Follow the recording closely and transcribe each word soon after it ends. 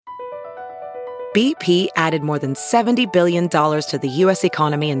BP added more than $70 billion to the U.S.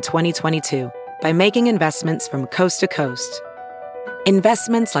 economy in 2022 by making investments from coast to coast.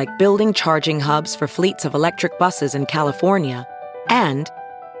 Investments like building charging hubs for fleets of electric buses in California and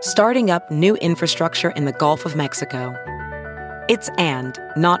starting up new infrastructure in the Gulf of Mexico. It's and,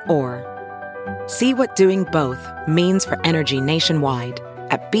 not or. See what doing both means for energy nationwide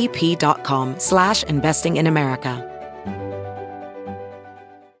at bp.com/investing in America.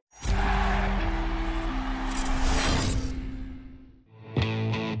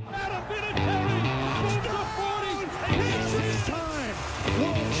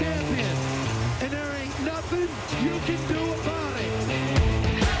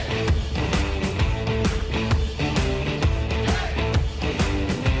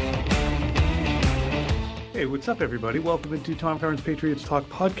 Hey, what's up, everybody? Welcome into Tom Curran's Patriots Talk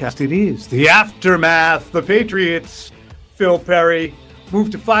podcast. It is the aftermath. The Patriots, Phil Perry,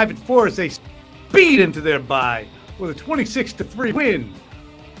 moved to 5-4 as they speed into their bye with a 26-3 win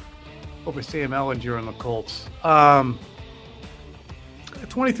over Sam Ehlinger and the Colts. A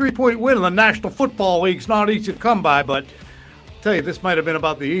 23-point win in the National Football League's not easy to come by, but I'll tell you, this might have been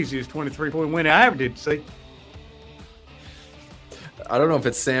about the easiest 23-point win I ever did see. I don't know if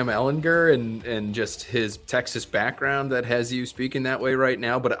it's Sam Ehlinger and just his Texas background that has you speaking that way right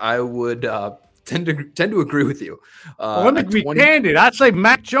now, but I would tend to agree with you. Let me be candid. I'd say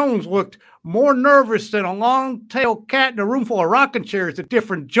Mac Jones looked more nervous than a long-tailed cat in a room full of rocking chairs at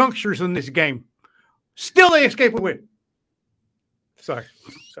different junctures in this game. Still, they escape a win. Sorry.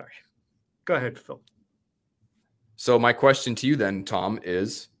 Go ahead, Phil. So my question to you then, Tom,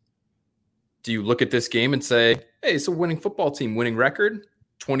 is do you look at this game and say, hey, it's a winning football team, winning record,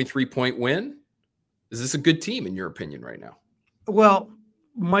 23-point win? Is this a good team in your opinion right now? Well,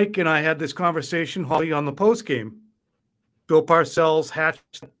 Mike and I had this conversation on the postgame. Bill Parcells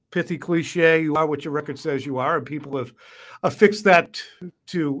hatched pithy cliche, you are what your record says you are, and people have affixed that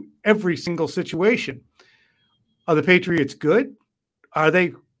to every single situation. Are the Patriots good? Are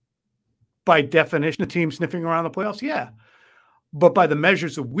they, by definition, a team sniffing around the playoffs? Yeah. But by the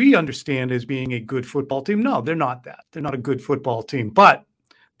measures that we understand as being a good football team, no, they're not that. They're not a good football team. But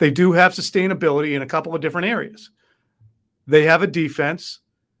they do have sustainability in a couple of different areas. They have a defense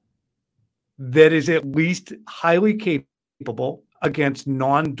that is at least highly capable against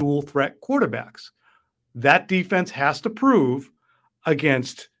non-dual threat quarterbacks. That defense has to prove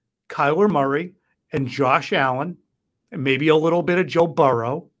against Kyler Murray and Josh Allen, and maybe a little bit of Joe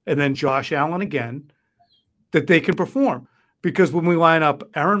Burrow, and then Josh Allen again, that they can perform. Because when we line up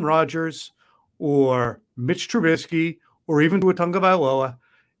Aaron Rodgers or Mitch Trubisky or even Tua Tagovailoa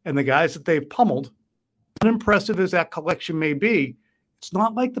and the guys that they've pummeled, unimpressive as that collection may be, it's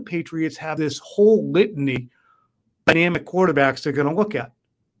not like the Patriots have this whole litany of dynamic quarterbacks they're going to look at.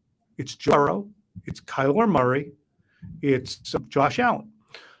 It's Joe Burrow, it's Kyler Murray, it's Josh Allen.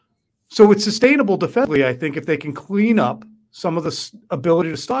 So it's sustainable defensively, I think, if they can clean up some of the ability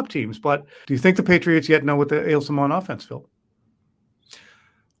to stop teams. But do you think the Patriots yet know what the ails them on offense, Phil?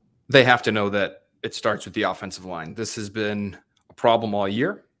 They have to know that it starts with the offensive line. This has been a problem all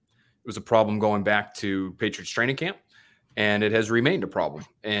year. It was a problem going back to Patriots training camp, and it has remained a problem.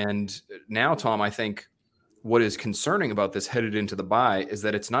 And now, Tom, I think what is concerning about this headed into the bye is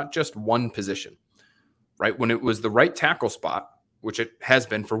that it's not just one position, right? When it was the right tackle spot, which it has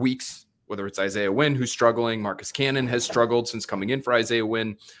been for weeks, whether it's Isaiah Wynn, who's struggling, Marcus Cannon has struggled since coming in for Isaiah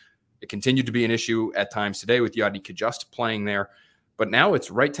Wynn. It continued to be an issue at times today with Yadi Kajust playing there. But now it's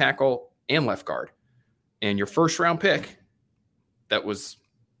right tackle and left guard. And your first round pick that was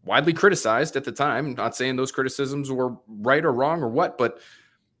widely criticized at the time, not saying those criticisms were right or wrong or what, but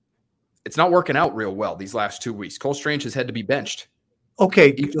it's not working out real well these last 2 weeks. Cole Strange has had to be benched.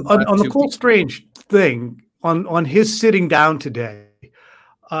 Okay, on the Cole Strange thing, on his sitting down today,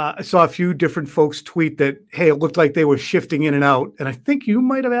 I saw a few different folks tweet that, hey, it looked like they were shifting in and out. And I think you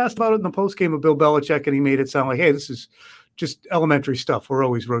might have asked about it in the postgame of Bill Belichick, and he made it sound like, hey, this is just elementary stuff. We're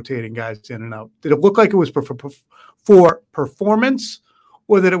always rotating guys in and out. Did it look like it was for performance,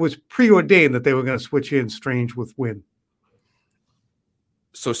 or that it was preordained that they were going to switch in Strange with Wynn?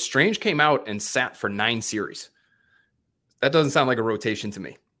 So Strange came out and sat for 9 series. That doesn't sound like a rotation to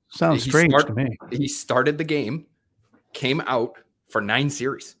me. Sounds strange to me. He started the game, came out for 9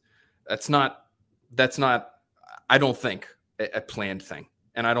 series. That's not, I don't think, a planned thing.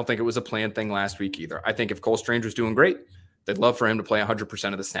 And I don't think it was a planned thing last week either. I think if Cole Strange was doing great, they'd love for him to play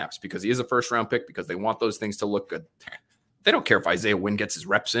 100% of the snaps because he is a first-round pick, because they want those things to look good. They don't care if Isaiah Wynn gets his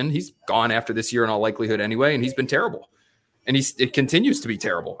reps in. He's gone after this year in all likelihood anyway, and he's been terrible. And it continues to be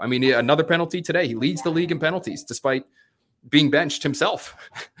terrible. I mean, another penalty today. He leads the league in penalties despite being benched himself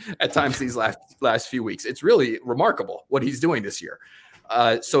at times these last few weeks. It's really remarkable what he's doing this year.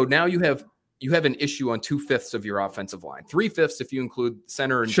 So now you have an issue on 2/5 of your offensive line, 3/5 if you include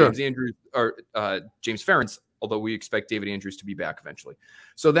center and James Andrews or James Ferentz, although we expect David Andrews to be back eventually.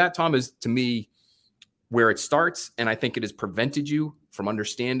 So that, Tom, is to me where it starts. And I think it has prevented you from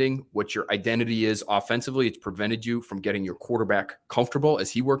understanding what your identity is offensively. It's prevented you from getting your quarterback comfortable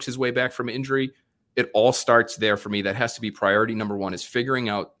as he works his way back from injury. It all starts there for me. That has to be priority number one, is figuring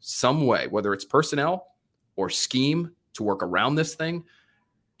out some way, whether it's personnel or scheme, to work around this thing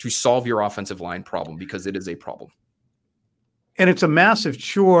to solve your offensive line problem, because it is a problem. And it's a massive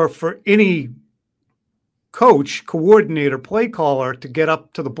chore for any coach, coordinator, play caller to get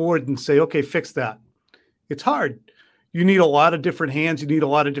up to the board and say, okay, fix that. It's hard. You need a lot of different hands. You need a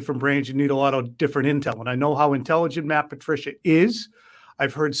lot of different brains. You need a lot of different intel. And I know how intelligent Matt Patricia is.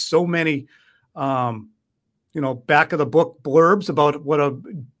 I've heard so many, back of the book blurbs about what a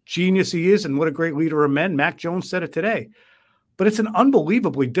genius he is and what a great leader of men. Mac Jones said it today. But it's an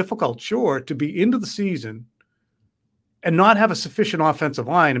unbelievably difficult chore to be into the season and not have a sufficient offensive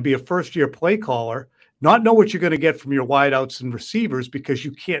line and be a first-year play caller, not know what you're going to get from your wideouts and receivers because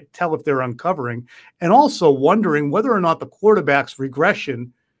you can't tell if they're uncovering, and also wondering whether or not the quarterback's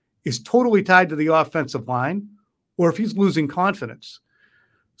regression is totally tied to the offensive line or if he's losing confidence.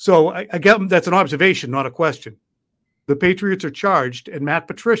 So I get that's an observation, not a question. The Patriots are charged, and Matt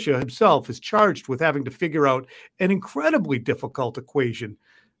Patricia himself is charged with having to figure out an incredibly difficult equation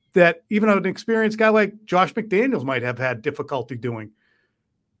that even an experienced guy like Josh McDaniels might have had difficulty doing.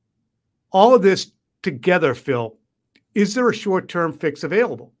 All of this together, Phil, is there a short-term fix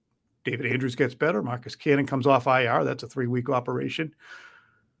available? David Andrews gets better. Marcus Cannon comes off IR. That's a 3-week operation.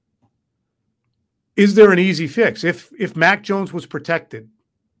 Is there an easy fix? If Mac Jones was protected,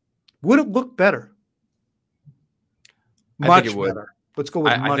 would it look better? Much better. Let's go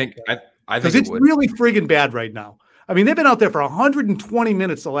with much better. Because it's really friggin' bad right now. I mean, they've been out there for 120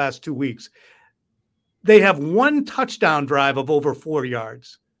 minutes the last 2 weeks. They have one touchdown drive of over 4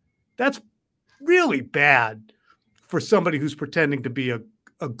 yards. That's really bad for somebody who's pretending to be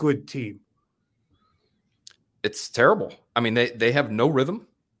a good team. It's terrible. I mean, they have no rhythm.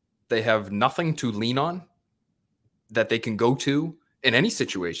 They have nothing to lean on that they can go to in any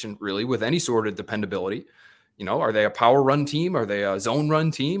situation, really, with any sort of dependability. You know, are they a power run team? Are they a zone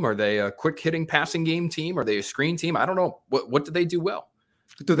run team? Are they a quick hitting passing game team? Are they a screen team? I don't know. What do they do well?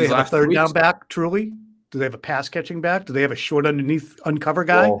 Do they have a third down back, truly? Do they have a pass catching back? Do they have a short underneath uncover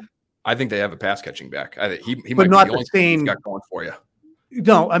guy? Well, I think they have a pass catching back. He but might not be the only thing he's got going for you.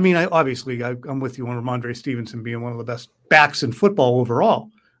 No, I mean, I'm with you on Ramondre Stevenson being one of the best backs in football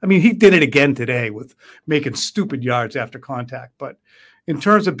overall. I mean, he did it again today with making stupid yards after contact. But in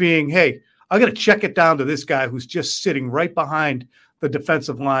terms of being, hey, I got to check it down to this guy who's just sitting right behind the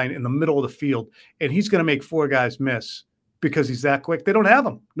defensive line in the middle of the field, and he's going to make 4 guys miss because he's that quick. They don't have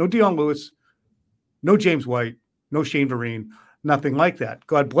him. No Dion Lewis, no James White, no Shane Vereen, nothing like that.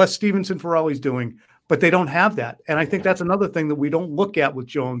 God bless Stevenson for all he's doing, but they don't have that. And I think that's another thing that we don't look at with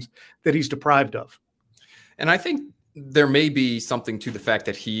Jones that he's deprived of. And I think there may be something to the fact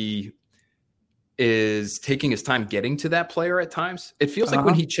that he is taking his time getting to that player at times. It feels like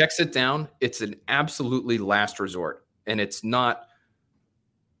when he checks it down, it's an absolutely last resort. And it's not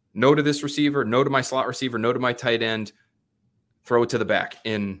no to this receiver, no to my slot receiver, no to my tight end, throw it to the back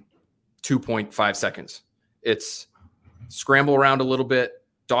in 2.5 seconds. It's scramble around a little bit,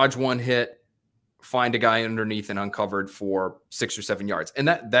 dodge one hit, find a guy underneath and uncovered for 6 or 7 yards. And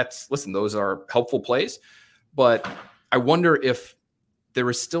listen, those are helpful plays, but I wonder if there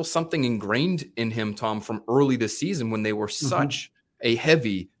is still something ingrained in him, Tom, from early this season when they were such a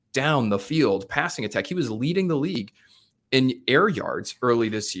heavy down the field passing attack. He was leading the league in air yards early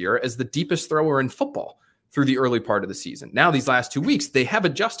this year as the deepest thrower in football through the early part of the season. Now, these last 2 weeks, they have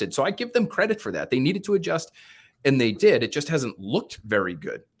adjusted. So I give them credit for that. They needed to adjust, and they did. It just hasn't looked very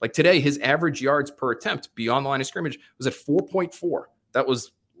good. Like today, his average yards per attempt beyond the line of scrimmage was at 4.4. That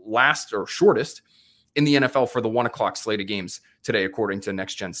was last or shortest in the NFL for the 1 o'clock slate of games today, according to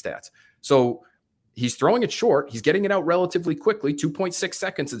Next Gen Stats. So he's throwing it short. He's getting it out relatively quickly, 2.6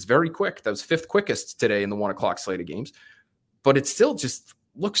 seconds. It's very quick. That was 5th quickest today in the 1 o'clock slate of games. But it still just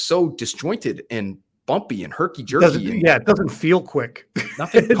looks so disjointed and bumpy and herky-jerky. It doesn't feel quick.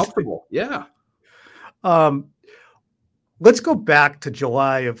 Nothing comfortable. Yeah. Let's go back to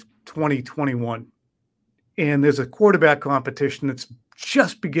July of 2021. And there's a quarterback competition that's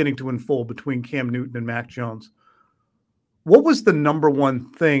just beginning to unfold between Cam Newton and Mac Jones. What was the number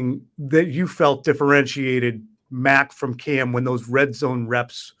one thing that you felt differentiated Mac from Cam when those red zone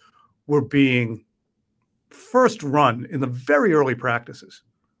reps were being first run in the very early practices?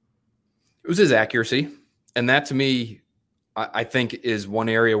 It was his accuracy. And that to me, I think is one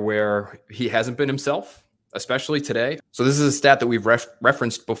area where he hasn't been himself, especially today. So this is a stat that we've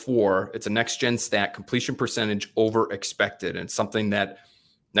referenced before. It's a next-gen stat, completion percentage over expected. And it's something that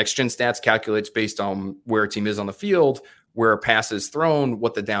next-gen stats calculates based on where a team is on the field, where a pass is thrown,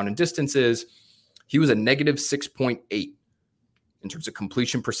 what the down and distance is. He was a negative 6.8 in terms of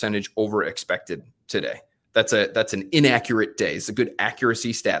completion percentage over expected today. That's an inaccurate day. It's a good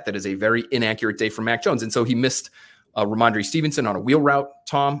accuracy stat. That is a very inaccurate day for Mac Jones. And so he missed Ramondre Stevenson on a wheel route,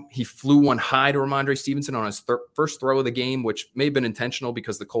 Tom. He flew one high to Ramondre Stevenson on his first throw of the game, which may have been intentional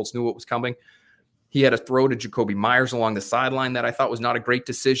because the Colts knew what was coming. He had a throw to Jacoby Myers along the sideline that I thought was not a great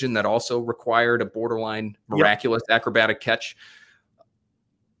decision, that also required a borderline miraculous acrobatic catch.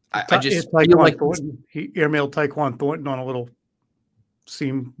 I just feel like he airmailed Tyquan Thornton on a little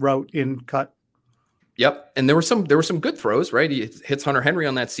seam route in cut. Yep. And there were some good throws, right? He hits Hunter Henry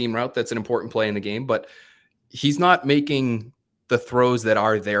on that seam route. That's an important play in the game, but he's not making the throws that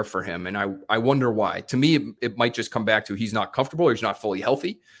are there for him. And I wonder why. To me, it might just come back to he's not comfortable or he's not fully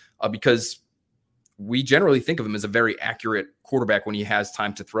healthy, because we generally think of him as a very accurate quarterback when he has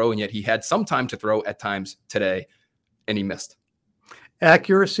time to throw. And yet he had some time to throw at times today and he missed.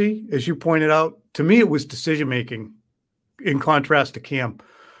 Accuracy, as you pointed out, to me, it was decision-making in contrast to Cam,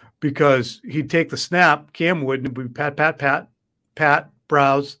 because he'd take the snap, Cam would, and it would be pat,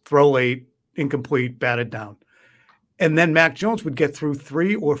 browse, throw late, incomplete, batted down. And then Mac Jones would get through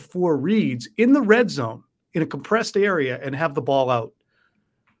 3 or 4 reads in the red zone in a compressed area and have the ball out.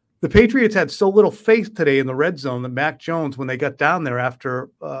 The Patriots had so little faith today in the red zone that Mac Jones, when they got down there after,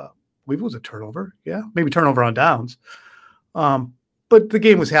 I believe it was a turnover. Yeah, maybe turnover on downs. But the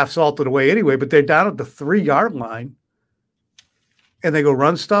game was half salted away anyway, but they're down at the 3-yard line and they go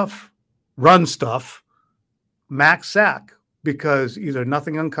run stuff, Mac sack, because either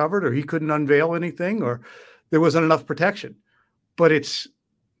nothing uncovered or he couldn't unveil anything or there wasn't enough protection. But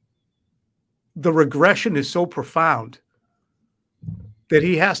the regression is so profound that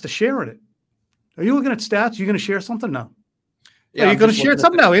he has to share in it. Are you looking at stats? Are you going to share something now? Yeah, are you going to share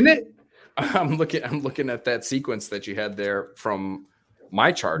something now, isn't it? I'm looking at that sequence that you had there from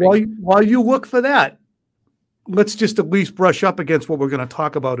my chart. While you look for that, let's just at least brush up against what we're going to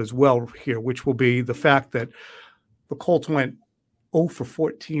talk about as well here, which will be the fact that the Colts went 0 for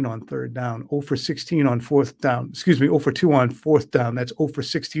 14 on third down, 0 for 16 on fourth down. 0 for 2 on fourth down. That's 0 for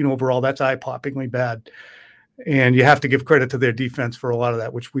 16 overall. That's eye-poppingly bad. And you have to give credit to their defense for a lot of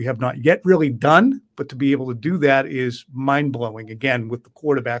that, which we have not yet really done. But to be able to do that is mind-blowing. Again, with the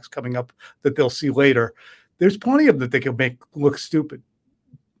quarterbacks coming up that they'll see later, there's plenty of them that they can make look stupid.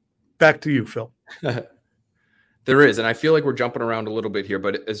 Back to you, Phil. There is, and I feel like we're jumping around a little bit here.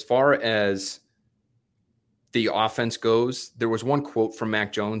 But as far as the offense goes, there was one quote from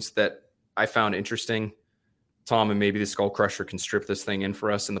Mac Jones that I found interesting, Tom, and maybe the Skull Crusher can strip this thing in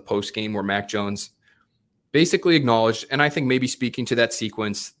for us in the post game, where Mac Jones basically acknowledged, and I think maybe speaking to that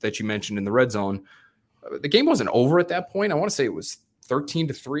sequence that you mentioned in the red zone, the game wasn't over at that point. I want to say it was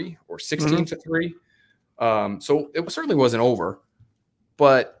 13-3 or 16-3. So it certainly wasn't over,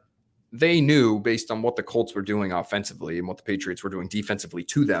 but they knew, based on what the Colts were doing offensively and what the Patriots were doing defensively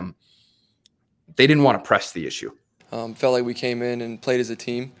to them, they didn't want to press the issue. Felt like we came in and played as a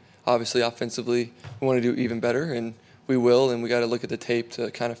team. Obviously, offensively, we want to do even better, and we will, and we got to look at the tape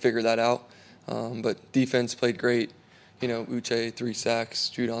to kind of figure that out. But defense played great. Uche 3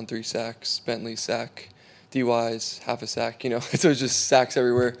 sacks, Judon 3 sacks, Bentley sack, DY's half a sack. So it was just sacks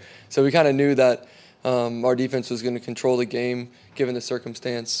everywhere. So we kind of knew that our defense was going to control the game given the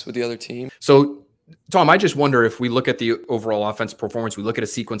circumstance with the other team. So, Tom, I just wonder if we look at the overall offensive performance, we look at a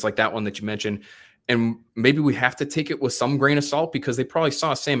sequence like that one that you mentioned, and maybe we have to take it with some grain of salt, because they probably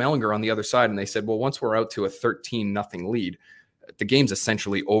saw Sam Ehlinger on the other side and they said, well, once we're out to a 13-0 lead, the game's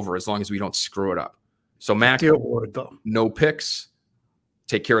essentially over as long as we don't screw it up. So Mac, no picks,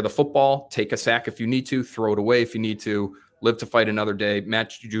 take care of the football, take a sack if you need to, throw it away if you need to, live to fight another day. Matt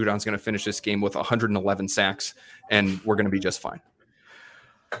Judon's going to finish this game with 111 sacks, and we're going to be just fine.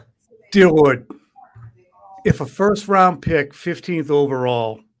 Dear Lord, if a first-round pick, 15th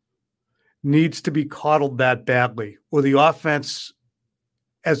overall, needs to be coddled that badly, or the offense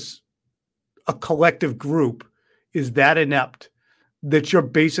as a collective group is that inept that you're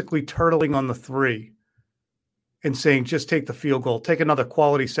basically turtling on the 3 and saying, just take the field goal, take another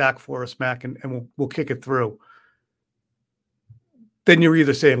quality sack for us, Mac, and we'll kick it through. Then you're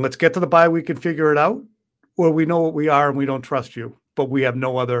either saying, let's get to the bye week and figure it out, or we know what we are and we don't trust you, but we have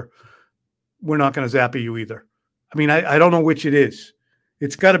no other, we're not going to zap at you either. I mean, I don't know which it is.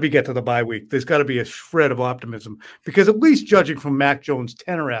 It's got to be get to the bye week. There's got to be a shred of optimism because at least judging from Mac Jones'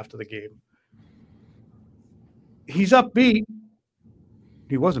 tenor after the game, he's upbeat.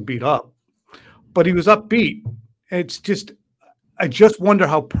 He wasn't beat up, but he was upbeat. It's just, I just wonder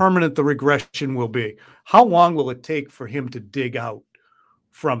how permanent the regression will be. How long will it take for him to dig out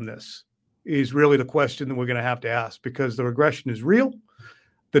from this is really the question that we're going to ask because the regression is real.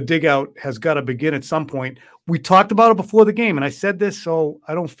 The dig out has got to begin at some point. We talked about it before the game, and I said this, so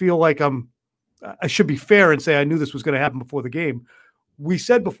I don't feel like I should be fair and say I knew this was going to happen before the game. We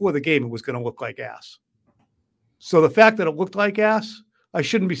said before the game it was going to look like ass. So the fact that it looked like ass, I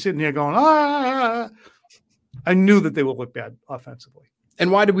shouldn't be sitting here going, I knew that they would look bad offensively.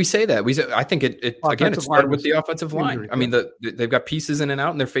 And why did we say that? We said, I think it started with the offensive line. I mean, they've got pieces in and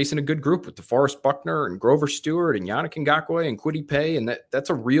out, and they're facing a good group with DeForest Buckner and Grover Stewart and Yannick Ngakoue and Kwity Paye, and that's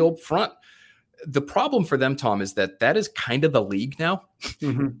a real front. The problem for them, Tom, is that is kind of the league now.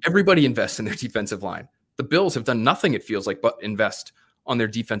 Mm-hmm. Everybody invests in their defensive line. The Bills have done nothing, it feels like, but invest on their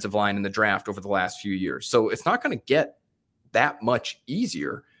defensive line in the draft over the last few years. So it's not going to get that much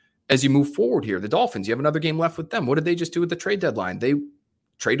easier as you move forward here. The Dolphins, you have another game left with them. What did they just do with the trade deadline? They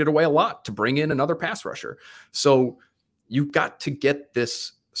traded away a lot to bring in another pass rusher. So you've got to get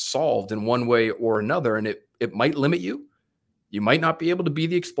this solved in one way or another, and it might limit you. You might not be able to be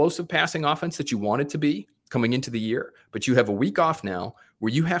the explosive passing offense that you wanted to be coming into the year, but you have a week off now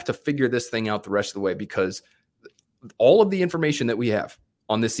where you have to figure this thing out the rest of the way because all of the information that we have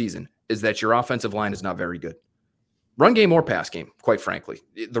on this season is that your offensive line is not very good. Run game or pass game, quite frankly.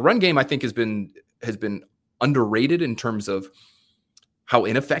 The run game, I think, has been underrated in terms of how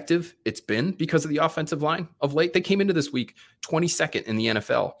ineffective it's been because of the offensive line of late. They came into this week 22nd in the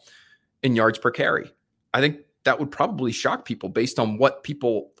NFL in yards per carry. I think that would probably shock people based on what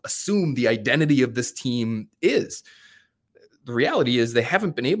people assume the identity of this team is. The reality is they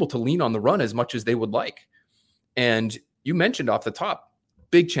haven't been able to lean on the run as much as they would like. And you mentioned off the top,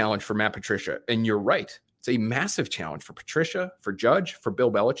 big challenge for Matt Patricia. And you're right. It's a massive challenge for Patricia, for Judge, for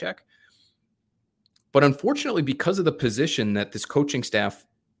Bill Belichick. But unfortunately, because of the position that this coaching staff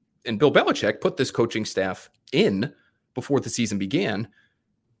and Bill Belichick put this coaching staff in before the season began,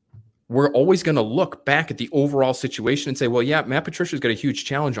 we're always going to look back at the overall situation and say, well, yeah, Matt Patricia's got a huge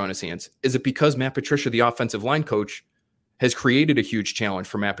challenge on his hands. Is it because Matt Patricia, the offensive line coach, has created a huge challenge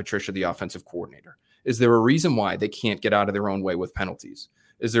for Matt Patricia, the offensive coordinator? Is there a reason why they can't get out of their own way with penalties?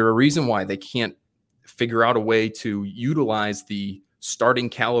 Is there a reason why they can't figure out a way to utilize the starting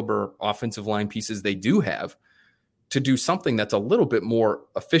caliber offensive line pieces they do have to do something that's a little bit more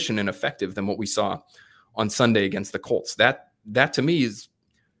efficient and effective than what we saw on Sunday against the Colts? That to me is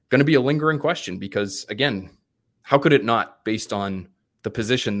going to be a lingering question because, again, how could it not based on the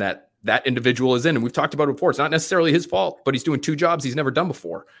position that individual is in? And we've talked about it before. It's not necessarily his fault, but he's doing two jobs he's never done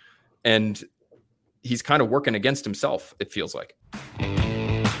before. And he's kind of working against himself, it feels like.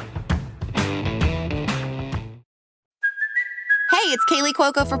 Hey, it's Kaylee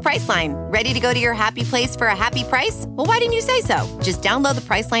Cuoco for Priceline. Ready to go to your happy place for a happy price? Well, why didn't you say so? Just download the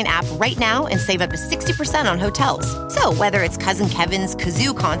Priceline app right now and save up to 60% on hotels. So whether it's Cousin Kevin's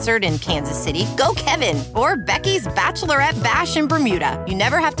Kazoo Concert in Kansas City, go Kevin, or Becky's Bachelorette Bash in Bermuda, you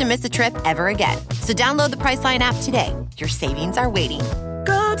never have to miss a trip ever again. So download the Priceline app today. Your savings are waiting.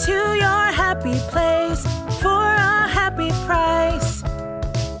 Go to your happy place for a happy price.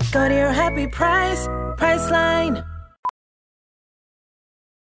 Go to your happy price, Priceline.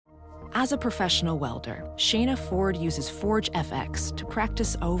 As a professional welder, Shayna Ford uses Forge FX to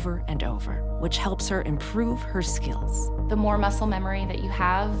practice over and over, which helps her improve her skills. The more muscle memory that you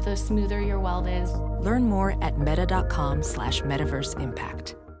have, the smoother your weld is. Learn more at meta.com/metaverse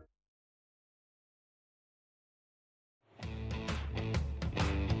impact.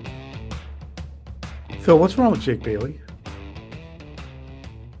 Phil, what's wrong with Jake Bailey?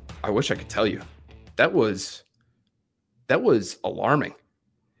 I wish I could tell you. That was alarming.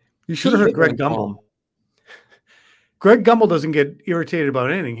 You should have heard Greg Gumbel. Greg Gumbel doesn't get irritated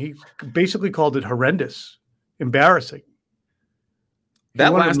about anything. He basically called it horrendous, embarrassing.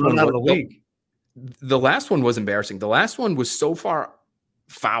 That last one out of the league. The last one was embarrassing. The last one was so far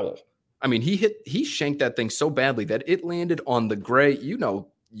foul. I mean, he shanked that thing so badly that it landed on the gray. You know,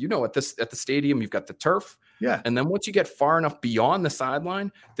 at the stadium, you've got the turf. Yeah. And then once you get far enough beyond the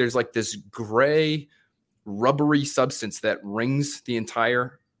sideline, there's like this gray, rubbery substance that rings the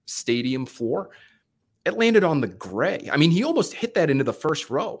entire stadium floor. It landed on the gray. I mean, he almost hit that into the first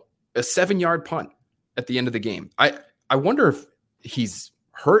row, a 7-yard punt at the end of the game. I wonder if he's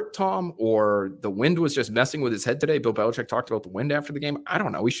hurt, Tom, or the wind was just messing with his head today. Bill Belichick talked about the wind after the game. I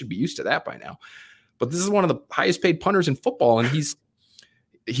don't know. He should be used to that by now. But this is one of the highest paid punters in football, and he's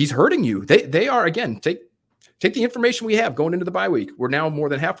he's hurting you. They are, again, take the information we have going into the bye week. We're now more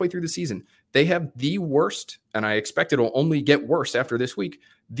than halfway through the season. They have the worst, and I expect it'll only get worse after this week,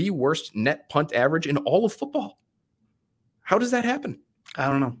 the worst net punt average in all of football. How does that happen? I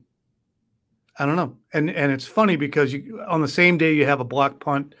don't know. And it's funny because on the same day you have a block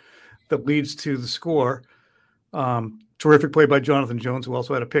punt that leads to the score. Terrific play by Jonathan Jones, who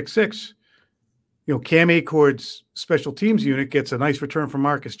also had a pick six. Cam Achord's special teams unit gets a nice return from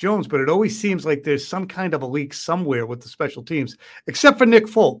Marcus Jones, but it always seems like there's some kind of a leak somewhere with the special teams, except for Nick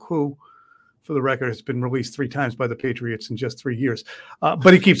Folk, who, for the record, has been released 3 times by the Patriots in just 3 years.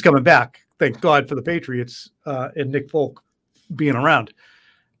 But he keeps coming back. Thank God for the Patriots and Nick Folk being around.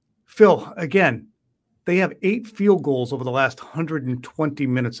 Phil, again, they have 8 field goals over the last 120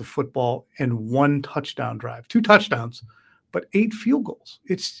 minutes of football and 1 touchdown drive. 2 touchdowns, but 8 field goals.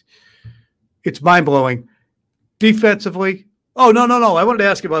 It's mind-blowing. Defensively, no. I wanted to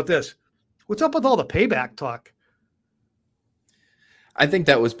ask you about this. What's up with all the payback talk? I think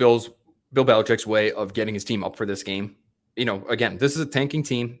that was Bill Belichick's way of getting his team up for this game. Again, this is a tanking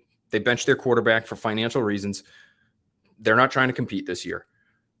team. They benched their quarterback for financial reasons. They're not trying to compete this year.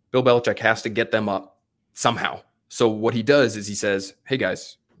 Bill Belichick has to get them up somehow. So what he does is he says, hey,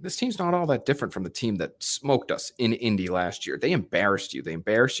 guys, this team's not all that different from the team that smoked us in Indy last year. They embarrassed you. They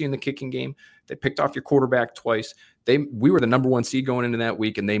embarrassed you in the kicking game. They picked off your quarterback twice. We were the number 1 seed going into that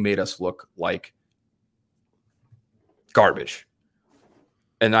week, and they made us look like garbage.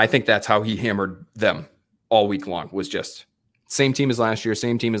 And I think that's how he hammered them all week long, was just same team as last year,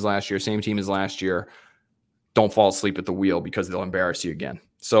 same team as last year, same team as last year. Don't fall asleep at the wheel because they'll embarrass you again.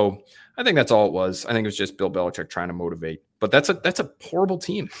 So I think that's all it was. I think it was just Bill Belichick trying to motivate. But that's a horrible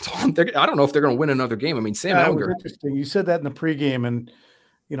team. I don't know if they're going to win another game. I mean, Sam Ellinger. That was interesting. You said that in the pregame, and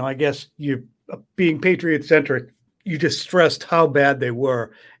I guess you, being Patriot-centric, you just stressed how bad they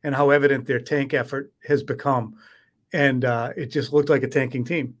were and how evident their tank effort has become. And it just looked like a tanking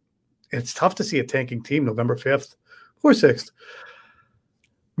team. It's tough to see a tanking team November 5th or 6th.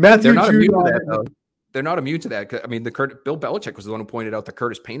 Matthew, they're not immune to that, though. They're not immune to that. I mean, Bill Belichick was the one who pointed out the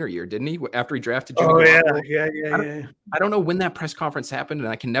Curtis Painter year, didn't he? After he drafted Jimmy Garoppolo. Yeah. I don't know when that press conference happened, and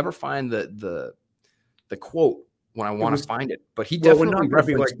I can never find the quote when I want to find it. But he definitely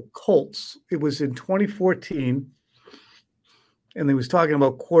referenced like the Colts. It was in 2014, and he was talking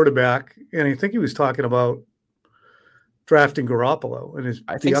about quarterback, and I think he was talking about drafting Garoppolo. And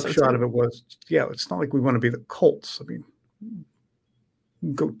the upshot of it was, it's not like we want to be the Colts. I mean,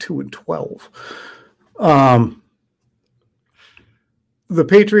 go 2-12. The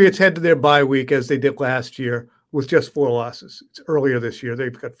Patriots head to their bye week as they did last year with just 4 losses. It's earlier this year.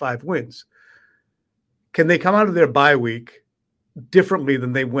 They've got 5 wins. Can they come out of their bye week differently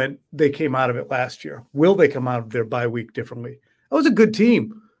than they came out of it last year? Will they come out of their bye week differently? That was a good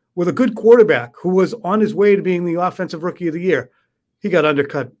team with a good quarterback who was on his way to being the offensive rookie of the year. He got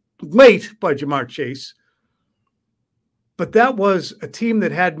undercut late by Jamar Chase. But that was a team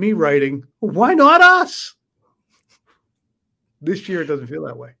that had me writing, why not us? This year, it doesn't feel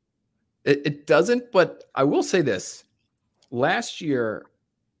that way. It doesn't, but I will say this. Last year,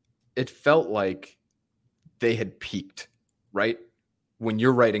 it felt like they had peaked, right? When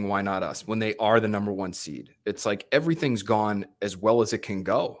you're writing, why not us? When they are the number 1 seed. It's like everything's gone as well as it can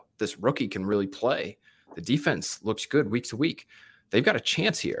go. This rookie can really play. The defense looks good week to week. They've got a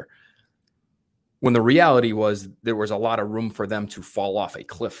chance here. When the reality was there was a lot of room for them to fall off a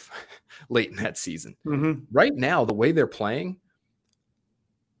cliff late in that season. Mm-hmm. Right now, the way they're playing,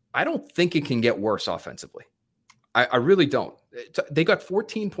 I don't think it can get worse offensively. I really don't. They got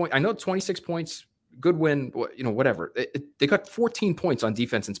 14 points. I know 26 points, good win, whatever. They got 14 points on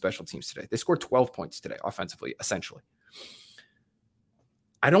defense and special teams today. They scored 12 points today offensively, essentially.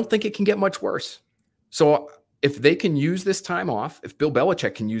 I don't think it can get much worse. So if they can use this time off, if Bill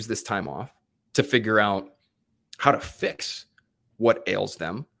Belichick can use this time off, to figure out how to fix what ails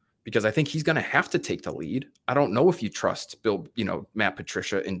them, because I think he's going to have to take the lead. I don't know if you trust Matt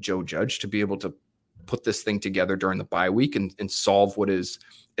Patricia and Joe Judge to be able to put this thing together during the bye week and solve what is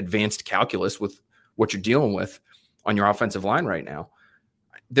advanced calculus with what you're dealing with on your offensive line right now.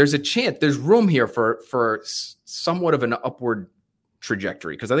 There's a chance, there's room here for somewhat of an upward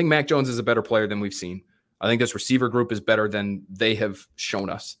trajectory, because I think Mac Jones is a better player than we've seen. I think this receiver group is better than they have shown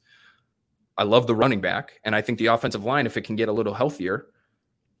us. I love the running back, and I think the offensive line, if it can get a little healthier,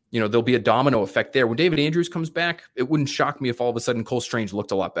 there'll be a domino effect there. When David Andrews comes back, it wouldn't shock me if all of a sudden Cole Strange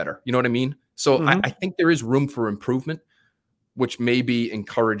looked a lot better. You know what I mean? So I think there is room for improvement, which may be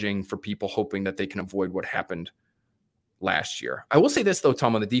encouraging for people hoping that they can avoid what happened last year. I will say this, though,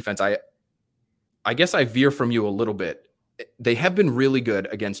 Tom, on the defense, I guess I veer from you a little bit they have been really good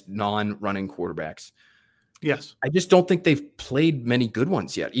against non-running quarterbacks. Yes. I just don't think they've played many good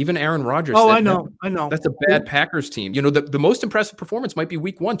ones yet. Even Aaron Rodgers. Oh, I know. That's a bad Packers team. The most impressive performance might be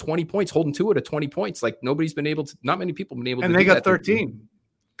week 1, 20 points, holding to it at 20 points. Like not many people have been able to. And they got 13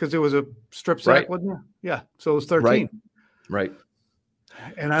 because it was a strip sack, right. wasn't there? Yeah. So it was 13. Right.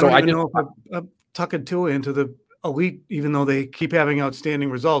 And I don't even know if I'm tucking Tua into the elite, even though they keep having outstanding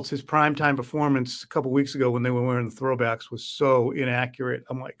results. His primetime performance a couple weeks ago when they were wearing the throwbacks was so inaccurate.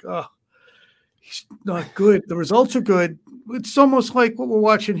 I'm like, oh, he's not good. The results are good. It's almost like what we're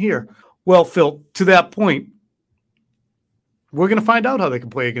watching here. Well, Phil, to that point, we're going to find out how they can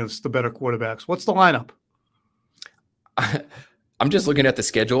play against the better quarterbacks. What's the lineup? I'm just looking at the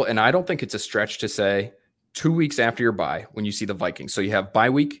schedule, and I don't think it's a stretch to say 2 weeks after your bye when you see the Vikings. So you have bye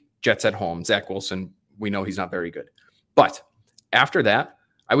week, Jets at home. Zach Wilson, we know he's not very good. But after that,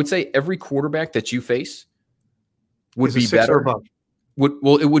 I would say every quarterback that you face would be better.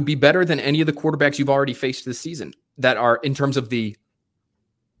 It would be better than any of the quarterbacks you've already faced this season that are in terms of the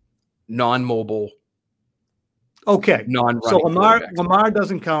non-mobile. Okay. Non-running. So Lamar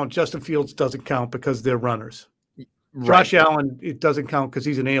doesn't count. Justin Fields doesn't count because they're runners. Right. Josh Allen, it doesn't count because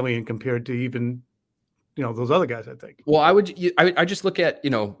he's an alien compared to even, those other guys, I think. Well, I just look at,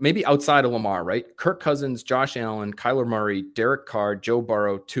 maybe outside of Lamar, right? Kirk Cousins, Josh Allen, Kyler Murray, Derek Carr, Joe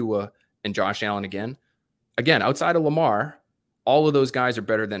Burrow, Tua, and Josh Allen again. Again, outside of Lamar, all of those guys are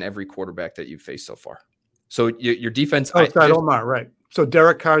better than every quarterback that you've faced so far. So your defense. Outside Lamar, right. So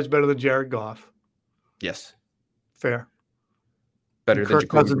Derek Carr is better than Jared Goff. Yes. Fair. Better than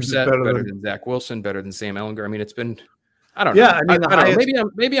Jacoby Brissett, better than Zach Wilson, better than Sam Ehlinger. I mean, it's been, I don't know. Yeah, I don't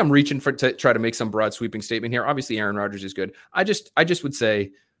know. Maybe I'm reaching to try to make some broad sweeping statement here. Obviously, Aaron Rodgers is good. I just would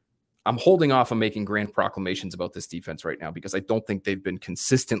say I'm holding off on making grand proclamations about this defense right now because I don't think they've been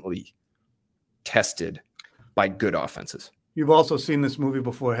consistently tested by good offenses. You've also seen this movie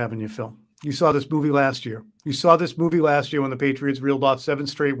before, haven't you, Phil? You saw this movie last year. You saw this movie last year when the Patriots reeled off 7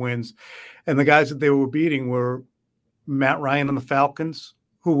 straight wins, and the guys that they were beating were Matt Ryan and the Falcons,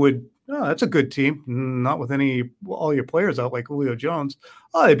 who that's a good team, not with all your players out like Julio Jones.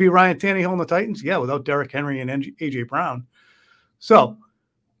 Oh, they beat Ryan Tannehill and the Titans? Yeah, without Derrick Henry and A.J. Brown. So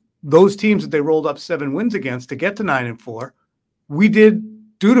those teams that they rolled up 7 wins against to get to 9-4, we did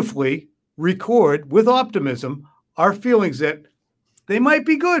dutifully record with optimism our feelings that they might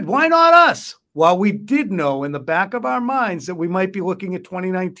be good. Why not us? While we did know in the back of our minds that we might be looking at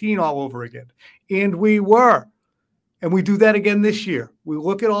 2019 all over again. And we were. And we do that again this year. We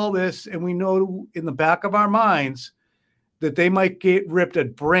look at all this and we know in the back of our minds that they might get ripped a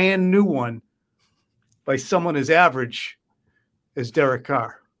brand new one by someone as average as Derek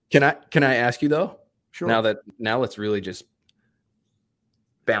Carr. Can I ask you though? Sure. Now let's really just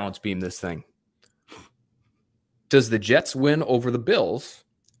balance beam this thing. Does the Jets win over the Bills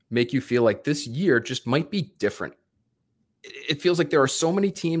make you feel like this year just might be different? It feels like there are so many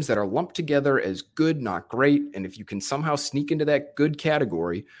teams that are lumped together as good, not great. And if you can somehow sneak into that good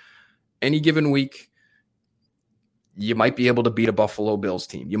category, any given week, you might be able to beat a Buffalo Bills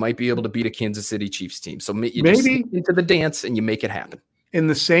team. You might be able to beat a Kansas City Chiefs team. So maybe just sneak into the dance and you make it happen. In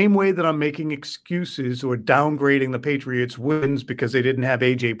the same way that I'm making excuses or downgrading the Patriots wins because they didn't have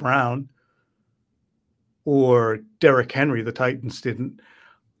A.J. Brown or Derrick Henry, the Titans didn't.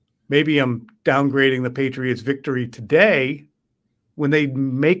 Maybe I'm downgrading the Patriots' victory today when they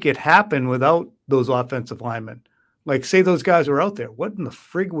make it happen without those offensive linemen. Like, say those guys were out there. What in the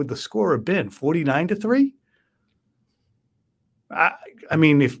frig would the score have been? 49-3? I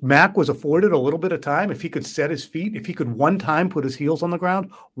mean, if Mac was afforded a little bit of time, if he could set his feet, if he could one time put his heels on the ground,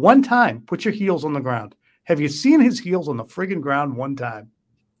 one time, put your heels on the ground. Have you seen his heels on the friggin' ground one time?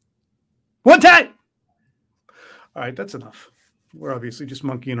 One time! All right, that's enough. We're obviously just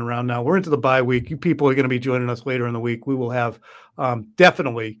monkeying around now. We're into the bye week. You people are going to be joining us later in the week. We will have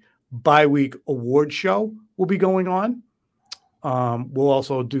definitely bye week award show will be going on. We'll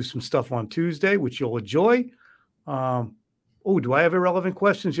also do some stuff on Tuesday, which you'll enjoy. Do I have irrelevant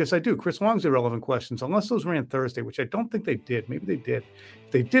questions? Yes, I do. Chris Long's irrelevant questions, unless those ran Thursday, which I don't think they did. Maybe they did.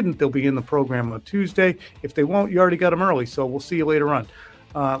 If they didn't, they'll be in the program on Tuesday. If they won't, you already got them early, so we'll see you later on.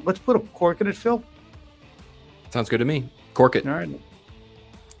 Let's put a cork in it, Phil. Sounds good to me. Cork it. All right.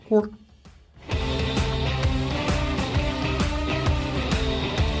 Cork.